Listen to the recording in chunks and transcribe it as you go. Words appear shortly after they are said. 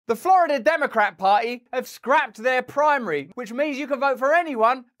The Florida Democrat Party have scrapped their primary, which means you can vote for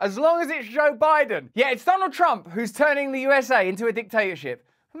anyone as long as it's Joe Biden. Yet it's Donald Trump who's turning the USA into a dictatorship.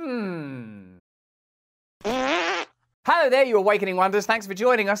 Hello there, you awakening wonders. Thanks for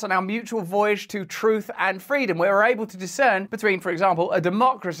joining us on our mutual voyage to truth and freedom, where we're able to discern between, for example, a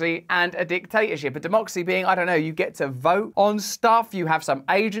democracy and a dictatorship. A democracy being, I don't know, you get to vote on stuff, you have some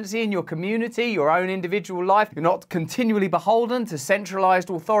agency in your community, your own individual life. You're not continually beholden to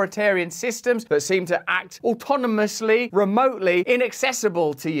centralized authoritarian systems that seem to act autonomously, remotely,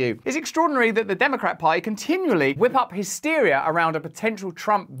 inaccessible to you. It's extraordinary that the Democrat Party continually whip up hysteria around a potential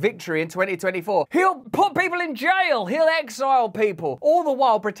Trump victory in 2024. He'll put people in jail. He'll exile people, all the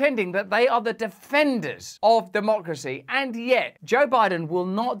while pretending that they are the defenders of democracy. And yet, Joe Biden will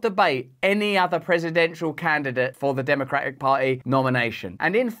not debate any other presidential candidate for the Democratic Party nomination.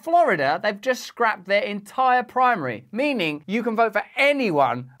 And in Florida, they've just scrapped their entire primary, meaning you can vote for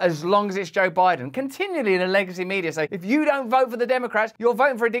anyone as long as it's Joe Biden. Continually in the legacy media say, if you don't vote for the Democrats, you're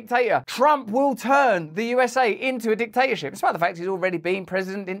voting for a dictator. Trump will turn the USA into a dictatorship. Despite the fact he's already been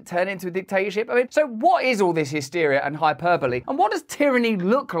president, didn't turn into a dictatorship. I mean, so what is all this hysteria and hyperbole? And what does tyranny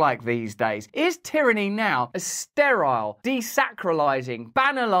look like these days? Is tyranny now a sterile, desacralizing,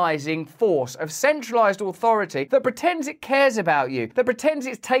 banalizing force of centralized authority that pretends it cares about you, that pretends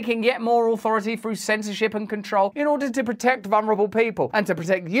it's taking yet more authority through censorship and control in order to protect vulnerable people and to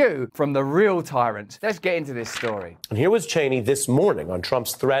protect you from the real tyrants? Let's get into this story. And here was Cheney this morning on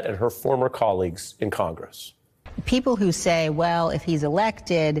Trump's threat and her former colleagues in Congress. People who say, well, if he's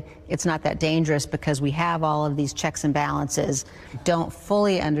elected, it's not that dangerous because we have all of these checks and balances, don't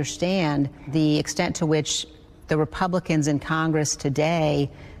fully understand the extent to which the Republicans in Congress today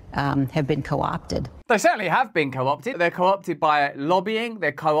have been co-opted. They certainly have been co-opted. They're co-opted by lobbying,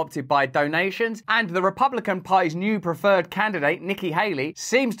 they're co-opted by donations, and the Republican Party's new preferred candidate, Nikki Haley,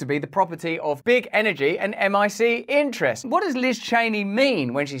 seems to be the property of big energy and MIC interests. What does Liz Cheney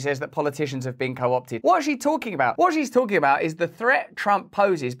mean when she says that politicians have been co-opted? What is she talking about? What she's talking about is the threat Trump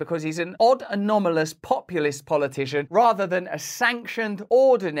poses because he's an odd, anomalous, populist politician rather than a sanctioned,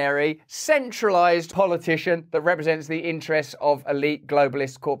 ordinary, centralized politician that represents the interests of elite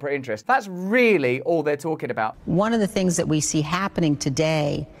globalist corporate interests. That's really all they're talking about. One of the things that we see happening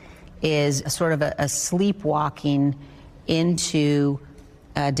today is sort of a sleepwalking into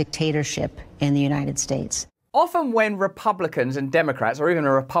dictatorship in the United States. Often when Republicans and Democrats, or even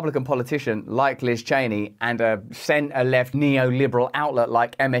a Republican politician like Liz Cheney and a centre-left neoliberal outlet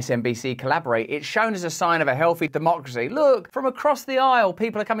like MSNBC collaborate, it's shown as a sign of a healthy democracy. Look, from across the aisle,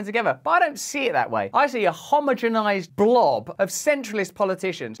 people are coming together. But I don't see it that way. I see a homogenized blob of centralist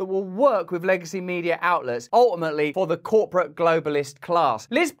politicians that will work with legacy media outlets, ultimately for the corporate globalist class.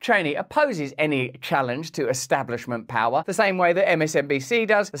 Liz Cheney opposes any challenge to establishment power, the same way that MSNBC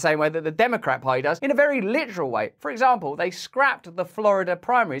does, the same way that the Democrat Party does, in a very literal way. For example, they scrapped the Florida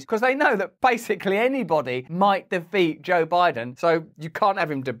primaries because they know that basically anybody might defeat Joe Biden. So you can't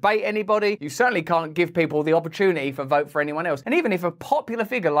have him debate anybody. You certainly can't give people the opportunity for vote for anyone else. And even if a popular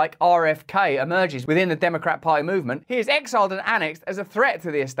figure like RFK emerges within the Democrat Party movement, he is exiled and annexed as a threat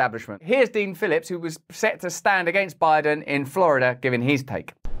to the establishment. Here's Dean Phillips, who was set to stand against Biden in Florida, giving his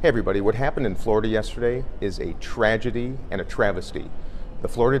take. Hey everybody, what happened in Florida yesterday is a tragedy and a travesty. The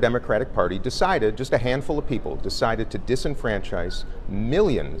Florida Democratic Party decided, just a handful of people, decided to disenfranchise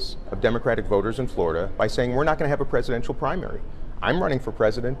millions of Democratic voters in Florida by saying we're not going to have a presidential primary. I'm running for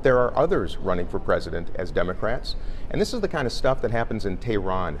president. There are others running for president as Democrats. And this is the kind of stuff that happens in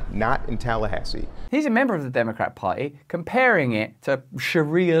Tehran, not in Tallahassee. He's a member of the Democrat Party, comparing it to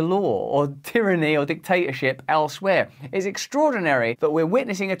Sharia law or tyranny or dictatorship elsewhere. It's extraordinary that we're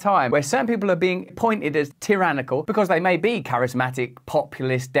witnessing a time where certain people are being pointed as tyrannical because they may be charismatic,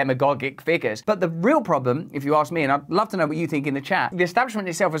 populist, demagogic figures. But the real problem, if you ask me, and I'd love to know what you think in the chat, the establishment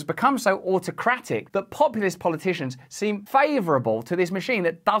itself has become so autocratic that populist politicians seem favourable to this machine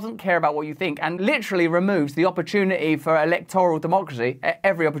that doesn't care about what you think and literally removes the opportunity for electoral democracy at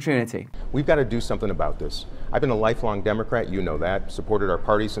every opportunity. We've got to do something about this. I've been a lifelong Democrat, you know that, supported our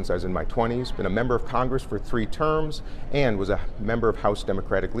party since I was in my 20s, been a member of Congress for 3 terms, and was a member of House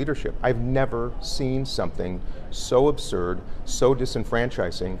Democratic leadership. I've never seen something so absurd, so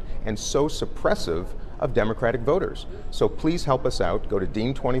disenfranchising, and so suppressive of Democratic voters. So please help us out. Go to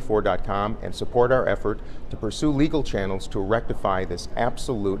dean24.com and support our effort to pursue legal channels to rectify this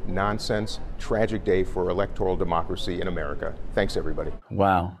absolute nonsense tragic day for electoral democracy in America. Thanks, everybody.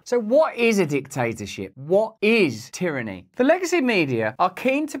 Wow. So what is a dictatorship? What is tyranny? The legacy media are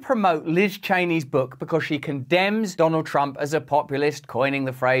keen to promote Liz Cheney's book because she condemns Donald Trump as a populist, coining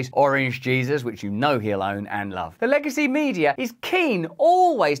the phrase Orange Jesus, which you know he'll own and love. The legacy media is keen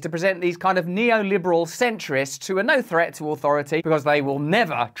always to present these kind of neoliberal centrists who are no threat to authority because they will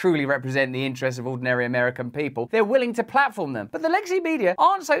never truly represent the interests of ordinary American people. They're willing to platform them. But the legacy media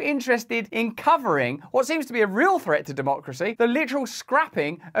aren't so interested in covering what seems to be a real threat to democracy, the literal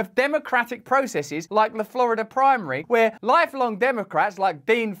scrapping of democratic processes like the Florida primary, where lifelong Democrats like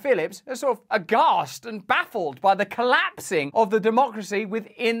Dean Phillips are sort of aghast and baffled by the collapsing of the democracy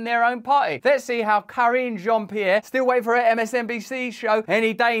within their own party. Let's see how Karine Jean-Pierre, still waiting for her MSNBC show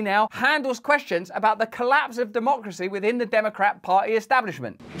any day now, handles questions about the collapse of democracy within the Democrat Party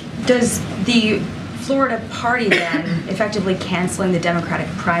establishment. Does the Florida party then effectively canceling the Democratic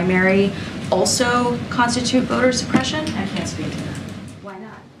primary also constitute voter suppression? I can't speak to that. Why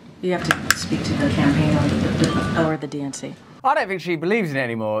not? You have to speak to the campaign or the DNC. I don't think she believes in it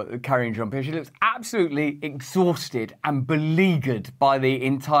anymore, Karine Jean-Pierre. She looks absolutely exhausted and beleaguered by the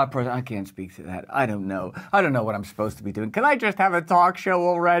entire process. I can't speak to that. I don't know. I don't know what I'm supposed to be doing. Can I just have a talk show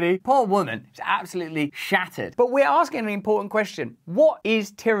already? Poor woman. She's absolutely shattered. But we're asking an important question. What is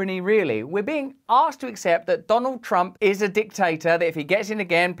tyranny really? We're being asked to accept that Donald Trump is a dictator, that if he gets in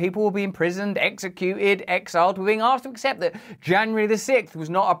again, people will be imprisoned, executed, exiled. We're being asked to accept that January the 6th was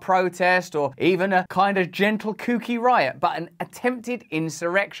not a protest or even a kind of gentle, kooky riot, but an attempted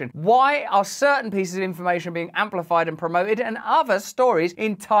insurrection. Why are certain pieces of information being amplified and promoted and other stories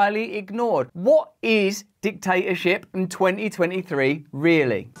entirely ignored? What is dictatorship in 2023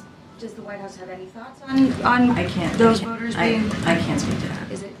 really? Does the White House have any thoughts on voters being... I can't speak to that.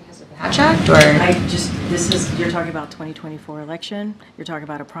 Is it because of the Hatch Act, or... You're talking about 2024 election, you're talking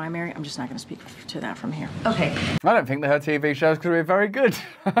about a primary, I'm just not going to speak to that from here. Okay. I don't think that her TV show's going to be very good.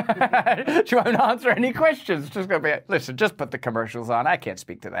 She won't answer any questions. Just going to be, listen, just put the commercials on. I can't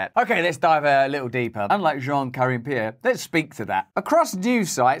speak to that. Okay, let's dive a little deeper. Unlike Jean-Karine Pierre, let's speak to that. Across news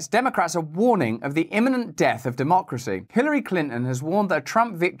sites, Democrats are warning of the imminent death of democracy. Hillary Clinton has warned that a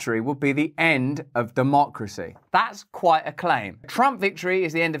Trump victory will be the end of democracy. That's quite a claim. Trump victory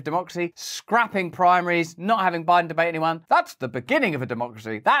is the end of democracy, scrapping primaries, not having Biden debate anyone. That's the beginning of a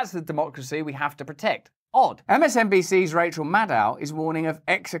democracy. That's the democracy we have to protect. Odd. MSNBC's Rachel Maddow is warning of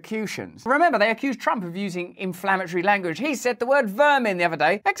executions. Remember, they accused Trump of using inflammatory language. He said the word vermin the other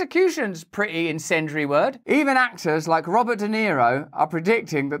day. Execution's pretty incendiary word. Even actors like Robert De Niro are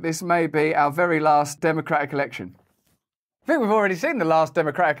predicting that this may be our very last Democratic election. I think we've already seen the last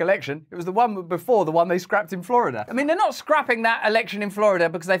Democratic election. It was the one before the one they scrapped in Florida. I mean, they're not scrapping that election in Florida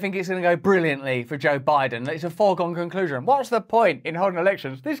because they think it's going to go brilliantly for Joe Biden. It's a foregone conclusion. What's the point in holding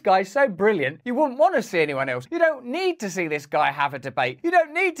elections? This guy's so brilliant, you wouldn't want to see anyone else. You don't need to see this guy have a debate. You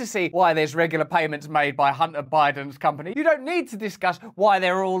don't need to see why there's regular payments made by Hunter Biden's company. You don't need to discuss why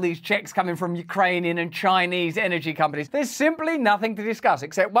there are all these checks coming from Ukrainian and Chinese energy companies. There's simply nothing to discuss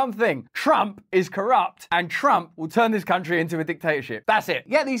except one thing. Trump is corrupt and Trump will turn this country into a dictatorship. That's it.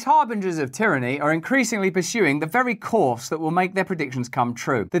 Yet these harbingers of tyranny are increasingly pursuing the very course that will make their predictions come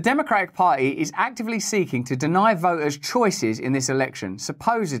true. The Democratic Party is actively seeking to deny voters choices in this election,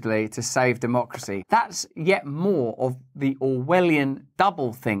 supposedly to save democracy. That's yet more of the Orwellian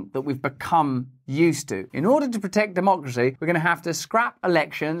doublethink that we've become used to. In order to protect democracy, we're going to have to scrap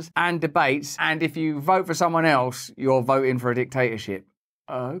elections and debates, and if you vote for someone else, you're voting for a dictatorship.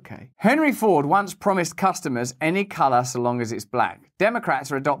 Oh, okay. Henry Ford once promised customers any colour so long as it's black. Democrats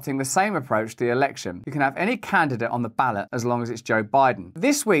are adopting the same approach to the election. You can have any candidate on the ballot as long as it's Joe Biden.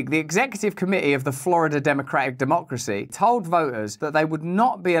 This week, the executive committee of the Florida Democratic Democracy told voters that they would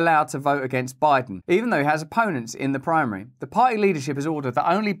not be allowed to vote against Biden, even though he has opponents in the primary. The party leadership has ordered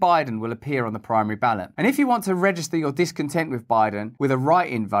that only Biden will appear on the primary ballot. And if you want to register your discontent with Biden with a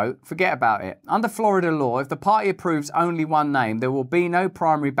write-in vote, forget about it. Under Florida law, if the party approves only one name, there will be no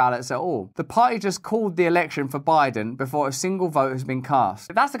primary ballots at all. The party just called the election for Biden before a single vote has been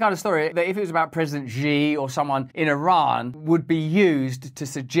cast. That's the kind of story that if it was about President Xi or someone in Iran would be used to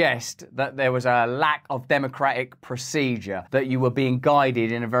suggest that there was a lack of democratic procedure, that you were being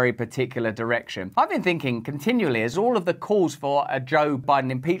guided in a very particular direction. I've been thinking continually as all of the calls for a Joe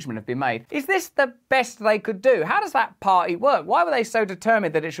Biden impeachment have been made, is this the best they could do? How does that party work? Why were they so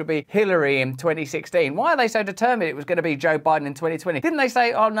determined that it should be Hillary in 2016? Why are they so determined it was going to be Joe Biden in 2020? Didn't they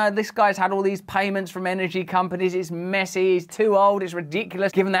say, oh no, this guy's had all these payments from energy companies, it's messy, he's too old, it's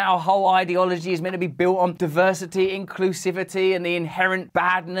ridiculous, given that our whole ideology is meant to be built on diversity, inclusivity, and the inherent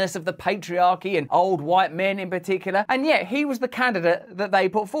badness of the patriarchy and old white men in particular. And yet, he was the candidate that they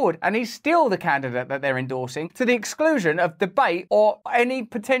put forward, and he's still the candidate that they're endorsing, to the exclusion of debate or any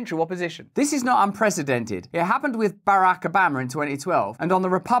potential opposition. This is not unprecedented. It happened with Barack Obama in 2012, and on the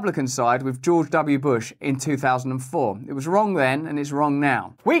Republican side with George W. Bush in 2004. It was wrong then, and it's wrong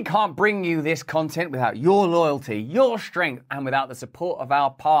now. We can't bring you this content without your loyalty, your strength, and without the support of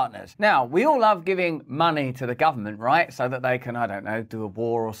our partners. Now, we all love giving money to the government, right? So that they can, I don't know, do a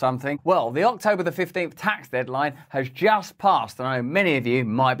war or something. Well, the October the 15th tax deadline has just passed, and I know many of you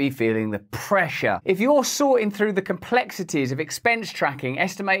might be feeling the pressure. If you're sorting through the complexities of expense tracking,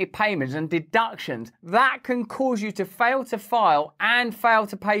 estimated payments, and deductions, that can cause you to fail to file and fail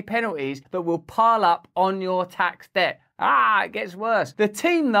to pay penalties that will pile up on your tax debt. It gets worse. The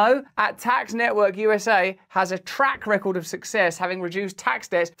team, though, at Tax Network USA has a track record of success, having reduced tax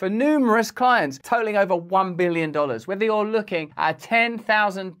debts for numerous clients, totaling over $1 billion. Whether you're looking at a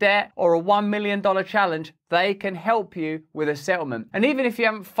 $10,000 debt or a $1 million challenge, they can help you with a settlement. And even if you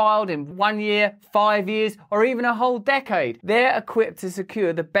haven't filed in 1 year, 5 years, or even a whole decade, they're equipped to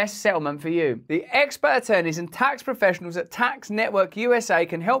secure the best settlement for you. The expert attorneys and tax professionals at Tax Network USA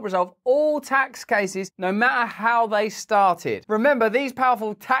can help resolve all tax cases, no matter how they started. Remember, these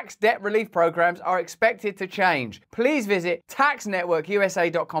powerful tax debt relief programs are expected to change. Please visit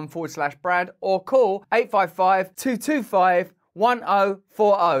taxnetworkusa.com/brand or call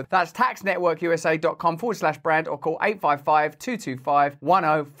 855-225-1040. That's taxnetworkusa.com/brand or call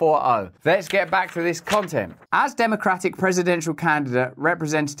 855-225-1040. Let's get back to this content. As Democratic presidential candidate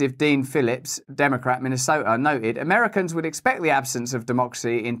Representative Dean Phillips, Democrat, Minnesota, noted, Americans would expect the absence of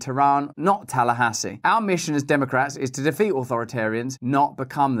democracy in Tehran, not Tallahassee. Our mission as Democrats is to defeat authoritarians, not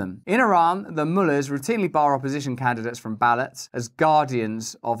become them. In Iran, the mullahs routinely bar opposition candidates from ballots as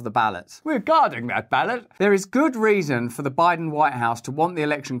guardians of the ballot. We're guarding that ballot. There is good reason for the Biden White House to want the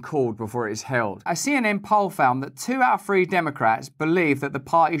election called before it is held. A CNN poll found that 2 out of 3 Democrats believe that the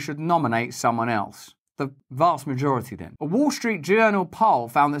party should nominate someone else. The vast majority then. A Wall Street Journal poll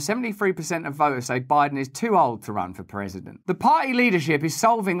found that 73% of voters say Biden is too old to run for president. The party leadership is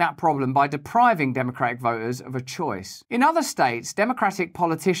solving that problem by depriving Democratic voters of a choice. In other states, Democratic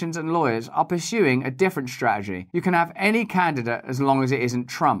politicians and lawyers are pursuing a different strategy. You can have any candidate as long as it isn't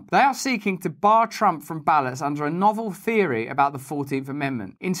Trump. They are seeking to bar Trump from ballots under a novel theory about the 14th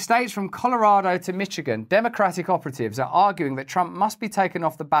Amendment. In states from Colorado to Michigan, Democratic operatives are arguing that Trump must be taken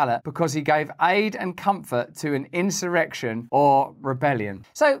off the ballot because he gave aid and comfort to an insurrection or rebellion.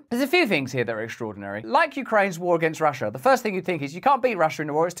 So there's a few things here that are extraordinary. Like Ukraine's war against Russia, the first thing you think is you can't beat Russia in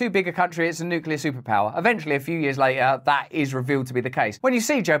a war, it's too big a country, it's a nuclear superpower. Eventually, a few years later, that is revealed to be the case. When you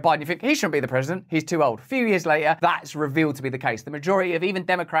see Joe Biden, you think he shouldn't be the president, he's too old. A few years later, that's revealed to be the case. The majority of even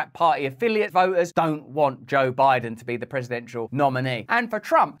Democrat Party affiliate voters don't want Joe Biden to be the presidential nominee. And for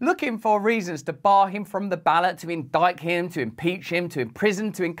Trump, looking for reasons to bar him from the ballot, to indict him, to impeach him, to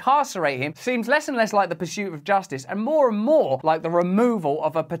imprison, to incarcerate him, seems less and less like the pursuit of justice and more like the removal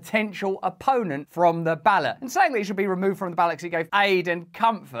of a potential opponent from the ballot. And saying that he should be removed from the ballot because he gave aid and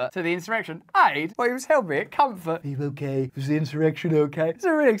comfort to the insurrection. Aid? Well, he was helping it. Comfort. Are you okay? Was the insurrection okay? It's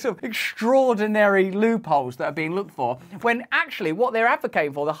a really sort of extraordinary loopholes that are being looked for when actually what they're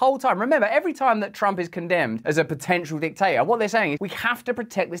advocating for the whole time. Remember, every time that Trump is condemned as a potential dictator, what they're saying is we have to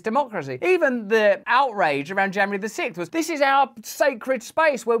protect this democracy. Even the outrage around January the 6th was this is our sacred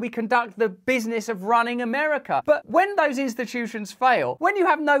space where we conduct the business of running America. But when those institutions fail, when you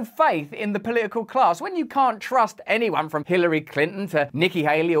have no faith in the political class, when you can't trust anyone from Hillary Clinton to Nikki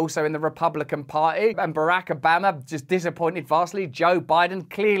Haley, also in the Republican Party, and Barack Obama, just disappointed vastly, Joe Biden,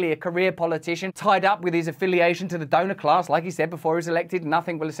 clearly a career politician, tied up with his affiliation to the donor class, like he said before he was elected,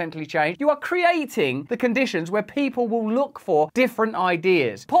 nothing will essentially change. You are creating the conditions where people will look for different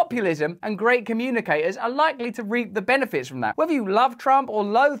ideas. Populism and great communicators are likely to reap the benefits from that. Whether you love Trump or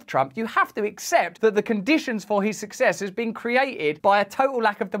loathe Trump, you have to accept that the conditions for his success has been created by a total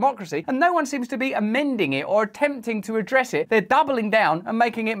lack of democracy, and no one seems to be amending it or attempting to address it. They're doubling down and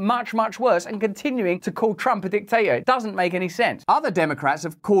making it much, much worse and continuing to call Trump a dictator. It doesn't make any sense. Other Democrats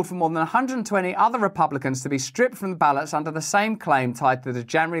have called for more than 120 other Republicans to be stripped from the ballots under the same claim tied to the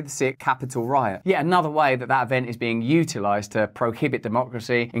January the 6th Capitol riot. Yet another way that that event is being utilised to prohibit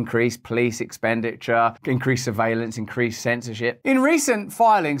democracy, increase police expenditure, increase surveillance, increase censorship. In recent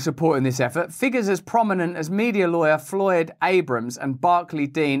filings supporting this effort, figures Figures as prominent as media lawyer Floyd Abrams and Barclay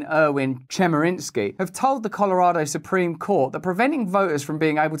Dean Erwin Chemerinsky have told the Colorado Supreme Court that preventing voters from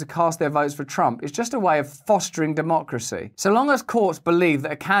being able to cast their votes for Trump is just a way of fostering democracy. So long as courts believe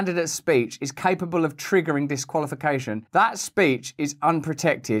that a candidate's speech is capable of triggering disqualification, that speech is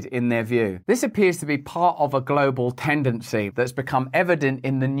unprotected in their view. This appears to be part of a global tendency that's become evident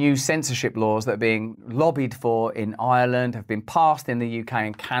in the new censorship laws that are being lobbied for in Ireland, have been passed in the UK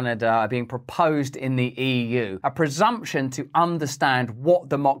and Canada, are being proposed in the EU. A presumption to understand what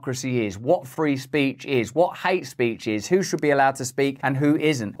democracy is, what free speech is, what hate speech is, who should be allowed to speak and who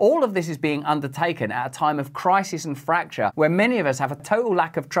isn't. All of this is being undertaken at a time of crisis and fracture where many of us have a total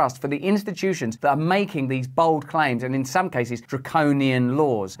lack of trust for the institutions that are making these bold claims and in some cases draconian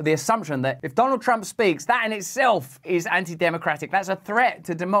laws. The assumption that if Donald Trump speaks, that in itself is anti-democratic. That's a threat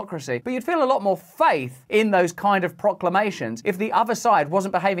to democracy. But you'd feel a lot more faith in those kind of proclamations if the other side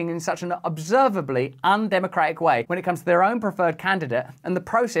wasn't behaving in such an observably undemocratic way when it comes to their own preferred candidate and the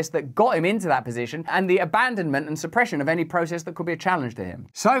process that got him into that position and the abandonment and suppression of any process that could be a challenge to him.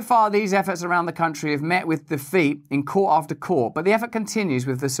 So far, these efforts around the country have met with defeat in court after court, but the effort continues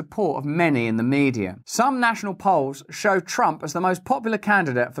with the support of many in the media. Some national polls show Trump as the most popular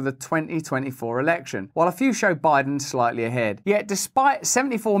candidate for the 2024 election, while a few show Biden slightly ahead. Yet, despite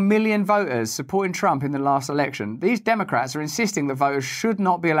 74 million voters supporting Trump in the last election, these Democrats are insisting that voters should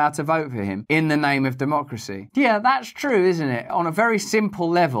not be allowed to vote for him in the name of democracy. Yeah, that's true, isn't it? On a very simple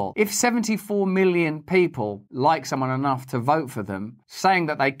level, if 74 million people like someone enough to vote for them, saying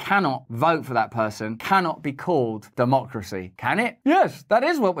that they cannot vote for that person cannot be called democracy, can it? Yes, that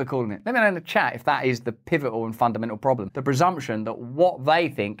is what we're calling it. Let me know in the chat if that is the pivotal and fundamental problem. The presumption that what they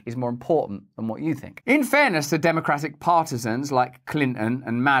think is more important than what you think. In fairness to Democratic partisans like Clinton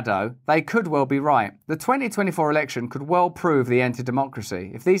and Maddow, they could well be right. The 2024 election could well prove the end to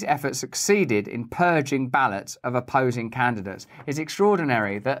democracy if these efforts succeeded in purging ballots of opposing candidates. It's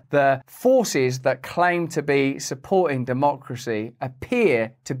extraordinary that the forces that claim to be supporting democracy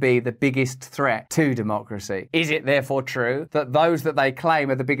appear to be the biggest threat to democracy. Is it therefore true that those that they claim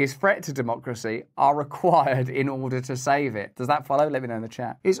are the biggest threat to democracy are required in order to save it? Does that follow? Let me know in the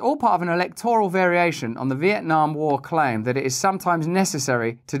chat. It's all part of an electoral variation on the Vietnam War claim that it is sometimes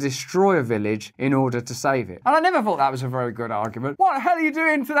necessary to destroy a village in order to save it. And I never thought that was a very good argument. What the hell are you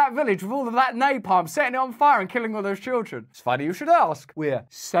doing to that village with all of that napalm, setting it on fire and killing all those children? It's funny you should ask. We're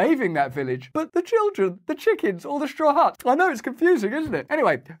saving that village, but the children, the chickens, all the straw huts. I know it's confusing, isn't it?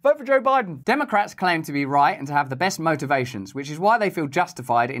 Anyway, vote for Joe Biden. Democrats claim to be right and to have the best motivations, which is why they feel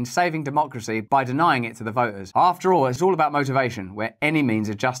justified in saving democracy by denying it to the voters. After all, it's all about motivation, where any means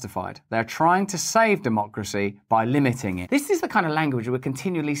are justified. They're trying to save democracy by limiting it. This is the kind of language we're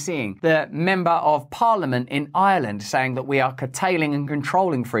continually seeing. The Member of Parliament in Ireland saying that we are curtailing and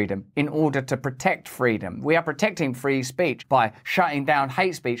controlling freedom in order to protect freedom. We are protecting free speech by shutting down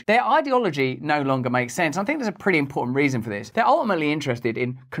hate speech. Their ideology no longer makes sense. I think there's a pretty important reason for this. They're ultimately interested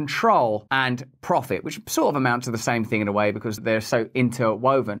in control and profit, which sort of amount to the same thing in a way because they're so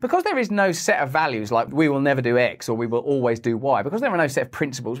interwoven. Because there is no set of values like we will never do X or we will always do Y, because there are no set of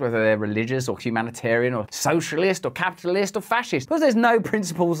principles, whether they're religious or humanitarian or socialist or capitalist or fascist, because there's no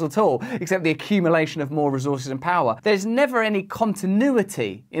principles at all except the accumulation of more resources and power. There's never any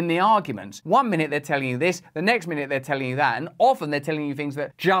continuity in the arguments. One minute they're telling you this, the next minute they're telling you that, and often they're telling you things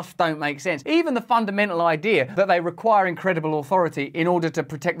that just don't make sense. Even the fundamental idea that they require incredible authority in order to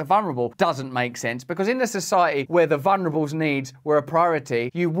protect the vulnerable doesn't make sense, because in a society where the vulnerable's needs were a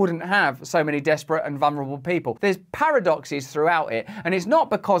priority, you wouldn't have so many desperate and vulnerable people. There's paradoxes throughout it, and it's not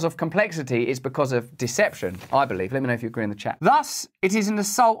because of complexity, it's because of deception, I believe. Let me know if you agree in the chat. Thus, it is an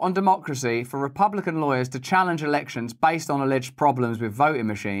assault on democracy for Republican lawyers to challenge elections based on alleged problems with voting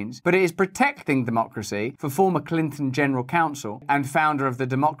machines, but it is protecting democracy for former Clinton General Counsel and founder of the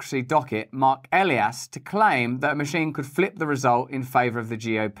Democracy Docket, Mark Elias, to claim that a machine could flip the result in favour of the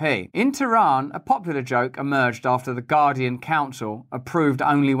GOP. In Tehran, a popular joke emerged after the Guardian Council approved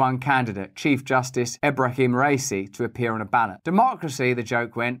only one candidate, Chief Justice Ebrahim Raisi, to appear on a ballot. Democracy, the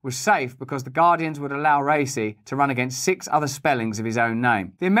joke went, was safe because the Guardians would allow Raisi to run against 6 other spellings of his own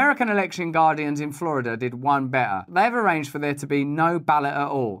name. The American election Guardians in Florida did one better. They've arranged for there to be no ballot at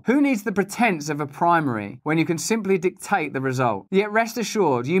all. Who needs the pretense of a primary when you can simply dictate the result? Yet rest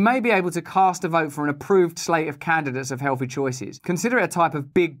assured, you may be able to cast a vote for an approved slate of candidates of healthy choices. Consider it a type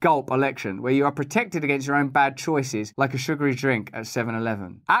of big gulp election where you are protected against your own bad choices like a sugary drink at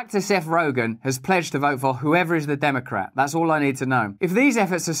 7-Eleven. Actor Seth Rogen has pledged to vote for whoever is the Democrat. That's all I need to know. If these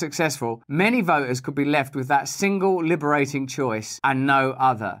efforts are successful, many voters could be left with that single liberating choice and no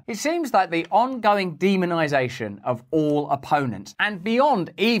other. It seems like the ongoing demonization of all opponents, and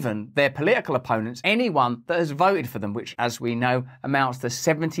beyond even than their political opponents, anyone that has voted for them, which, as we know, amounts to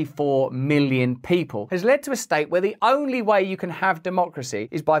 74 million people, has led to a state where the only way you can have democracy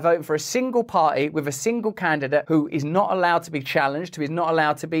is by voting for a single party with a single candidate who is not allowed to be challenged, who is not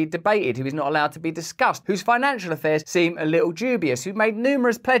allowed to be debated, who is not allowed to be discussed, whose financial affairs seem a little dubious, who made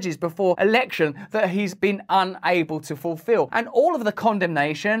numerous pledges before election that he's been unable to fulfill. And all of the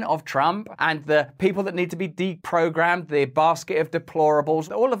condemnation of Trump and the people that need to be deprogrammed, the basket of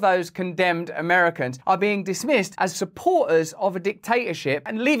deplorables, all of those condemned Americans are being dismissed as supporters of a dictatorship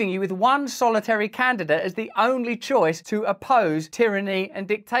and leaving you with one solitary candidate as the only choice to oppose tyranny and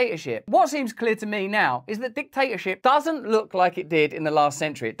dictatorship. What seems clear to me now is that dictatorship doesn't look like it did in the last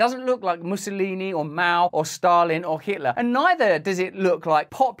century. It doesn't look like Mussolini or Mao or Stalin or Hitler. And neither does it look like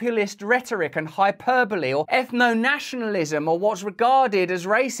populist rhetoric and hyperbole or ethno-nationalism or what's regarded as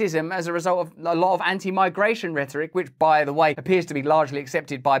racism as a result of a lot of anti-migration rhetoric, which, by the way, appears to be largely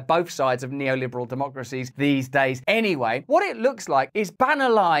accepted by both sides of neoliberal democracies these days anyway. What it looks like is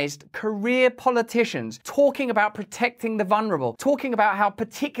banalized career politicians talking about protecting the vulnerable, talking about how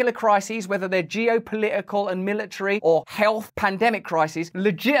particular crises, whether they're geopolitical and military or health pandemic crises,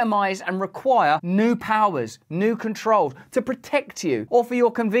 legitimize and require new powers, new controls to protect you or for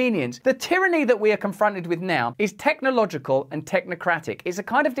your convenience. The tyranny that we are confronted with now is technological and technocratic. It's a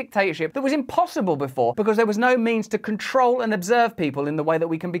kind of dictatorship that was impossible before because there was no means to control and observe people in the way that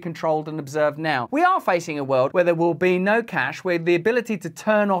we can be controlled and observed now. We are facing a world where there will be no cash, where the ability to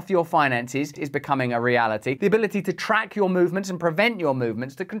turn off your finances is becoming a reality, the ability to track your movements and prevent your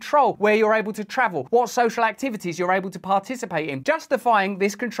movements, to control where you're able to travel, what social activities you're able to participate in, justifying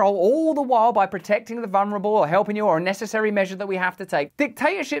this control all the while by protecting the vulnerable or helping you, or a necessary measure that we have to take.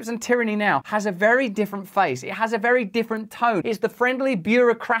 Dictatorships and tyranny now has a very different face. It has a very different tone. It's the friendly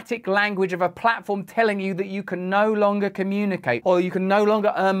bureaucratic language of a platform telling you that you can no longer communicate, or you can no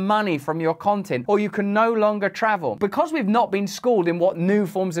longer earn money from your content, or you can no longer travel. Because we've not been schooled in what new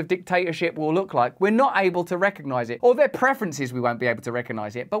forms of dictatorship will look like, we're not able to recognize it. Or their preferences, we won't be able to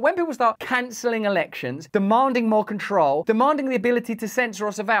recognize it. But when people start cancelling elections, demanding more control, demanding the ability to censor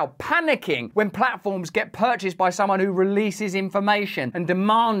or surveil, panicking when platforms get purchased by someone who releases information, and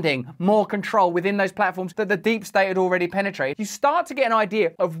demanding more control within those platforms that the deep state had already penetrated, you start to get an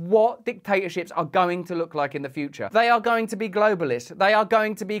idea of what dictatorships are going to look like in the future. They are going to be globalist. They are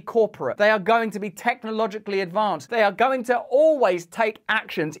going to be corporate. They are going to be technologically advanced. They are going to always take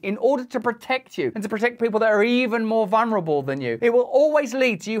actions in order to protect you and to protect people that are even more vulnerable than you. It will always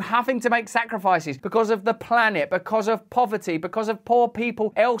lead to you having to make sacrifices because of the planet, because of poverty, because of poor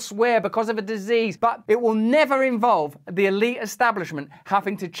people elsewhere, because of a disease. But it will never involve the elite establishment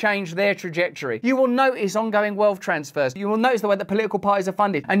having to change their trajectory. You will notice ongoing wealth transfers. You will notice the way that political parties are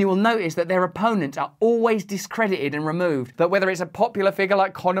funded, and you will notice that their opponents are always discredited and removed. That whether it's a popular figure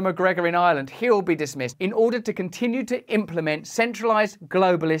like Conor McGregor in Ireland, he'll be dismissed in order to continue to implement centralized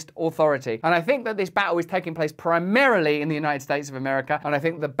globalist authority. And I think that this battle is taking place primarily in the United States of America, and I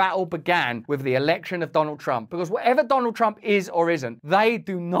think the battle began with the election of Donald Trump, because whatever Donald Trump is or isn't, they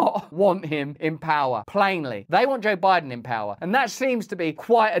do not want him in power. Plainly, they want Joe Biden in power, and that seems to be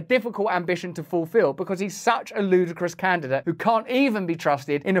quite a difficult ambition to fulfill because he's such a ludicrous candidate who can't even be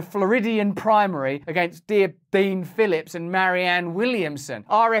trusted in a Floridian primary against dear Dean Phillips and Marianne Williamson.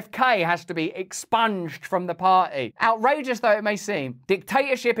 RFK has to be expunged from the party. Outrageous though it may seem,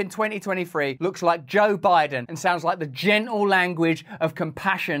 dictatorship in 2023 looks like Joe Biden and sounds like the gentle language of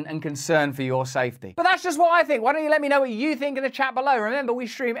compassion and concern for your safety. But that's just what I think. Why don't you let me know what you think in the chat below? Remember, we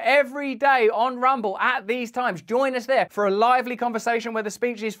stream every day on Rumble at these times. Join us there for a lively conversation where the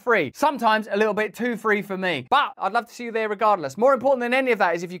speech is free. Sometimes a little bit too free for me, but I'd love to see you there regardless. More important than any of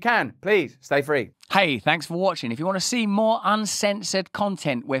that is if you can, please stay free. Hey, thanks for watching. If you want to see more uncensored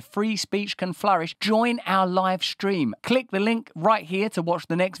content where free speech can flourish, join our live stream. Click the link right here to watch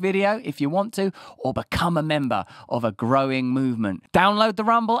the next video if you want to, or become a member of a growing movement. Download the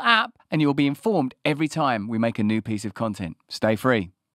Rumble app and you'll be informed every time we make a new piece of content. Stay free.